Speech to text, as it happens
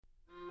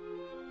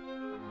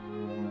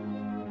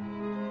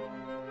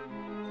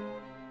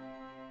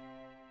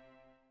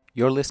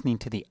You're listening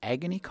to the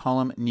Agony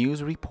Column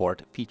News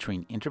Report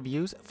featuring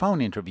interviews, phone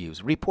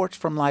interviews, reports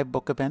from live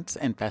book events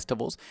and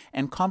festivals,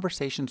 and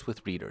conversations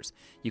with readers.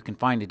 You can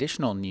find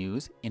additional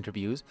news,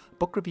 interviews,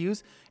 book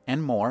reviews,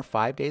 and more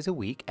 5 days a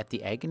week at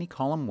the Agony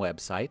Column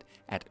website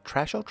at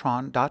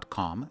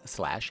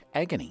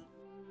trashotron.com/agony.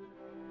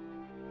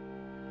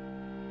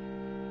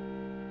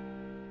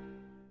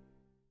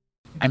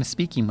 I'm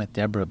speaking with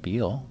Deborah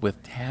Beale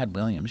with Tad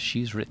Williams.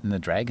 She's written The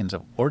Dragons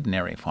of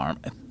Ordinary Farm.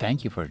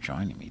 Thank you for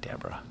joining me,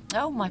 Deborah.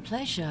 Oh, my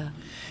pleasure.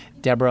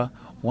 Deborah,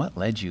 what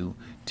led you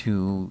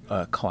to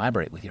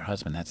collaborate with your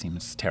husband? That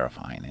seems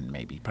terrifying and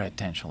maybe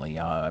potentially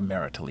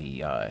maritally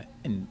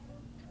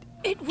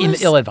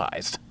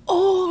ill-advised.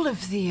 All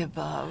of the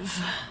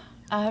above.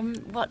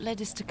 What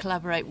led us to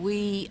collaborate?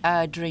 We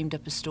dreamed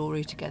up a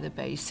story together,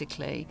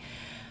 basically,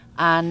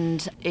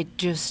 and it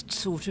just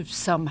sort of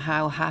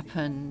somehow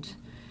happened.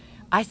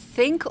 I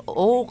think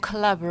all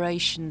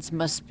collaborations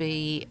must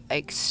be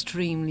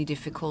extremely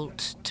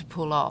difficult to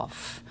pull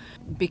off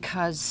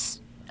because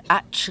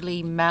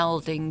actually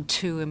melding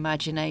two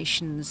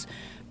imaginations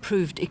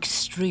proved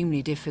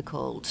extremely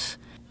difficult.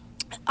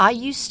 I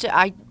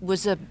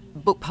was a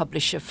book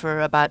publisher for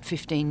about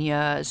 15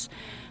 years,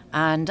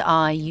 and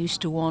I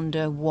used to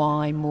wonder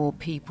why more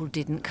people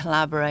didn't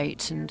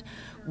collaborate and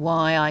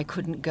why I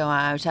couldn't go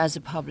out as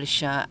a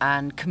publisher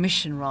and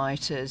commission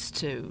writers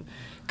to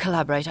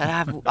collaborate.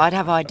 I'd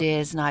have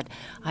ideas, and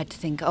I'd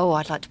think,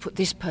 I'd like to put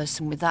this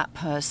person with that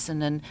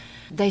person, and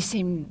they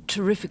seemed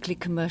terrifically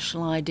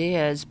commercial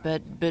ideas,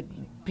 but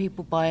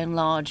people by and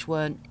large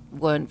weren't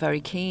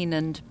very keen,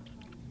 and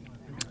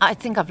I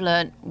think I've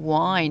learnt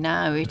why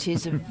now. It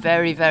is a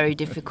very, very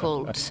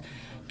difficult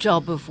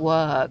job of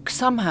work.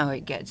 Somehow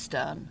it gets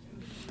done.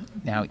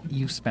 Now,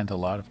 you've spent a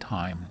lot of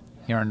time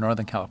here in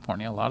Northern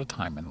California, a lot of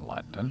time in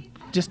London.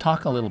 Just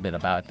talk a little bit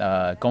about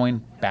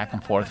going back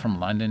and forth from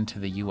London to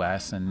the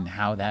U.S. and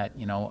how that,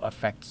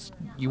 affects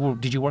you.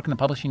 Did you work in the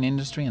publishing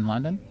industry in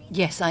London?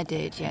 Yes, I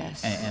did,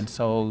 yes. And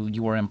so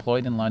you were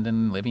employed in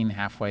London, living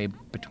halfway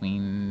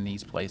between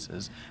these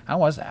places. How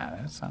was that?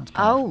 It sounds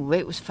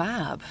it was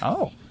fab.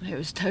 Oh. It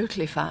was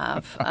totally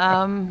fab.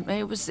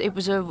 It was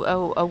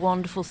a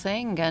wonderful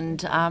thing,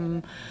 and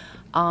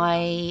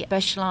I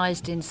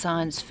specialised in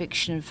science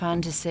fiction and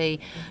fantasy,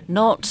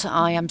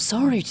 I am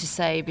sorry to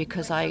say,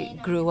 because I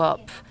grew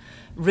up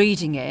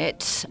reading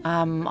it.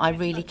 I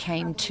really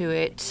came to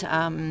it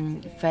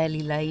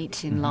fairly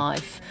late in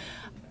life.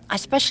 I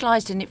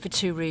specialised in it for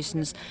two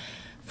reasons.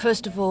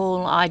 First of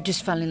all, I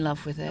just fell in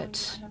love with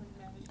it.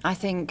 I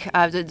think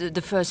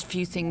the first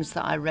few things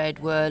that I read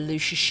were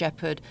Lucius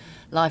Shepard,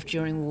 Life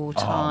During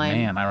Wartime. Oh,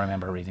 man, I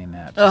remember reading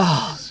that.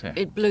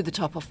 It blew the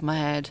top off my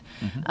head.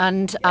 Mm-hmm.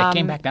 And it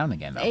came back down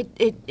again, though.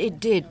 It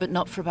did, but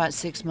not for about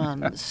 6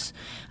 months.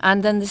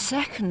 And then the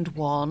second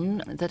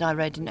one that I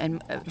read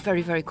in a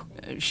very, very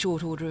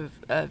short order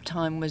of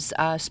time was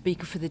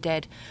Speaker for the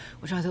Dead,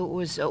 which I thought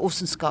was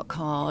Orson Scott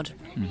Card.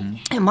 Mm-hmm.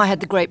 And I had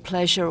the great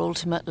pleasure,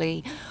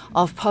 ultimately,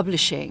 of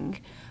publishing.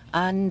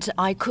 And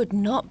I could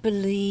not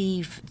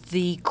believe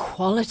the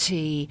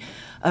quality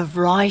of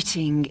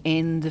writing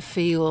in the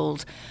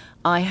field.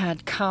 I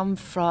had come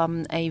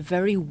from a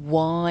very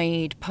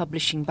wide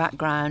publishing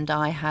background.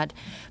 I had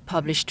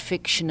published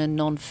fiction and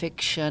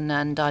non-fiction,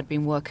 and I'd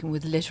been working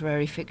with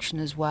literary fiction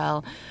as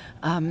well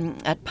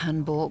at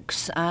Pan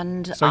Books.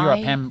 And so you're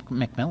a Pan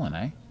Macmillan,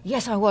 eh?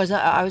 Yes, I was.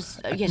 I was.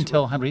 Yes.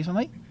 Until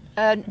recently?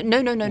 No.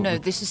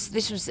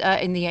 This was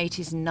in the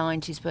 80s and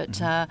 90s,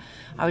 but I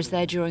was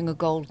there during a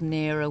golden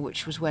era,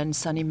 which was when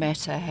Sonny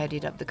Mehta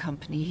headed up the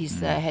company. He's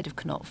the head of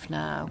Knopf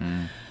now.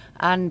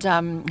 And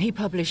he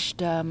published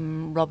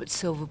Bob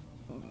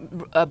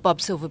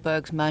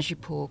Silverberg's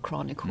Majipur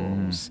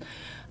Chronicles.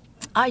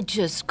 I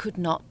just could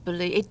not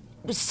believe it.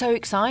 Was so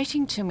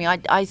exciting to me.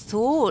 I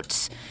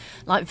thought,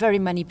 like very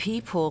many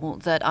people,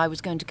 that I was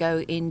going to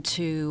go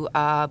into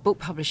book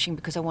publishing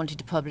because I wanted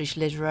to publish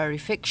literary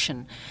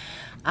fiction.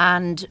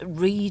 And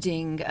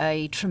reading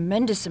a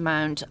tremendous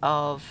amount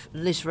of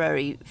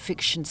literary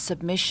fiction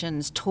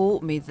submissions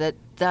taught me that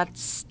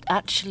that's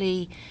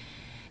actually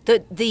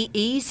the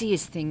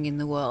easiest thing in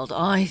the world,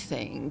 I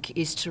think,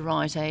 is to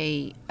write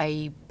a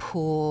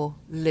poor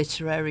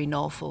literary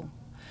novel.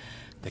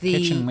 The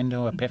kitchen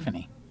window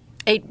epiphany.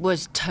 It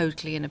was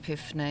totally an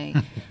epiphany,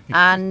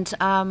 and so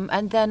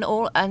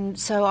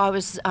I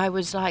was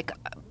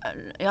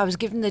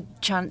given the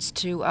chance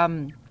to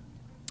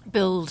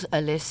build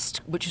a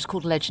list which was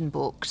called Legend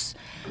Books.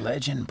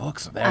 Legend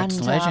Books, that's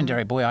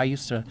legendary. Boy, I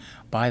used to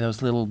buy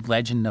those little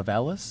Legend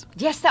novellas.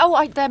 Yes,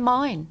 they're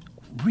mine.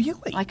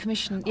 Really? I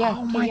commissioned, yeah.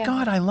 Oh, my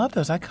God, I love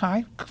those. I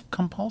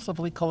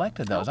compulsively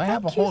collected those. I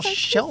have a whole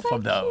shelf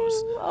of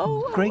those.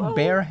 Greg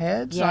Bear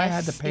heads. Yes, I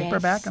had the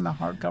paperback and the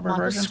hardcover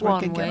versions.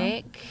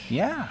 Swanwick.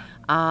 Yeah.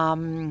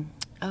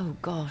 Oh,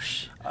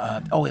 gosh.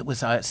 It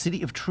was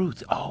City of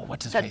Truth. Oh,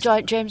 what's his face?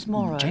 James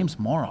Morrow. James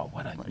Morrow.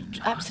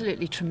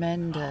 Absolutely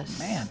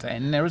tremendous. Oh, man.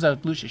 And there was a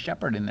Lucius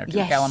Shepard in there, too.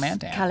 Yes,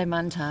 Kalimantan.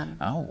 Kalimantan.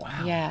 Oh,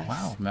 wow. Yes.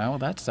 Wow. No,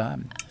 that's...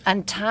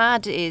 And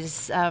Tad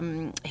is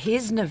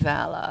his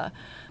novella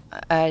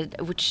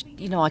which,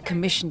 I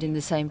commissioned in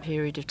the same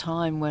period of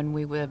time when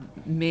we were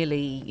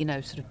merely,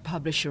 sort of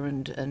publisher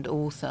and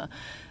author.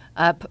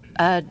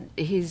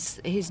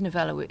 His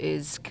novella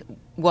was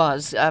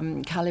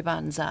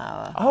Caliban's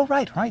Hour. Oh,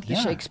 right, The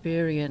yeah.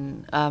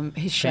 Shakespearean,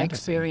 his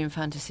Shakespearean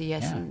fantasy,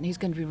 yes, Yeah. and he's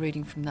going to be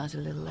reading from that a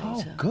little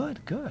later. Oh, good.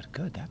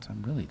 That's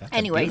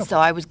Anyway, beautiful. so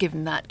I was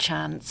given that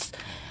chance,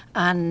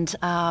 and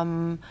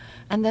then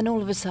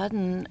all of a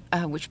sudden,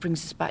 which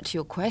brings us back to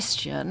your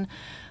question,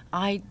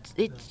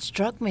 it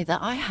struck me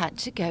that I had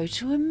to go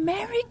to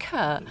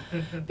America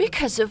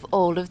because of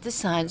all of the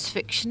science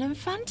fiction and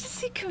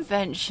fantasy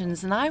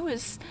conventions, and I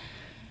was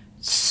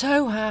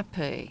so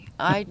happy.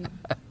 I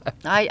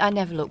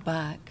never looked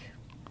back.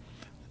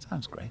 That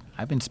sounds great.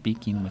 I've been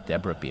speaking with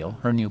Deborah Beale.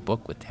 Her new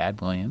book with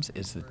Tad Williams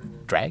is The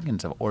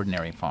Dragons of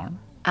Ordinary Farm.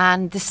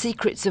 And The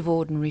Secrets of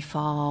Ordinary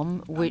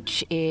Farm,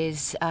 which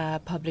is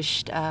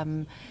published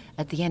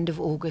at the end of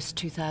August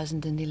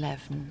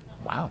 2011.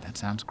 Wow, that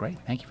sounds great.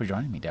 Thank you for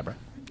joining me, Deborah.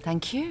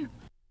 Thank you.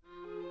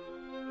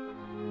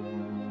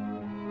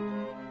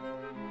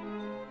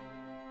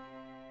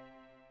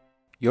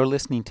 You're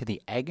listening to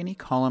the Agony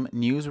Column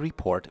News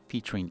Report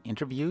featuring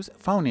interviews,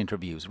 phone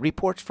interviews,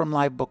 reports from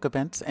live book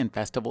events and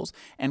festivals,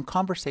 and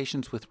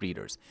conversations with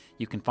readers.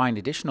 You can find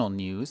additional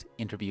news,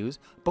 interviews,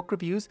 book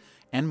reviews,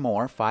 and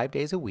more 5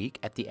 days a week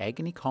at the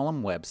Agony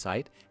Column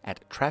website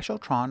at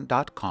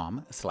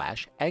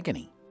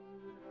trashotron.com/agony.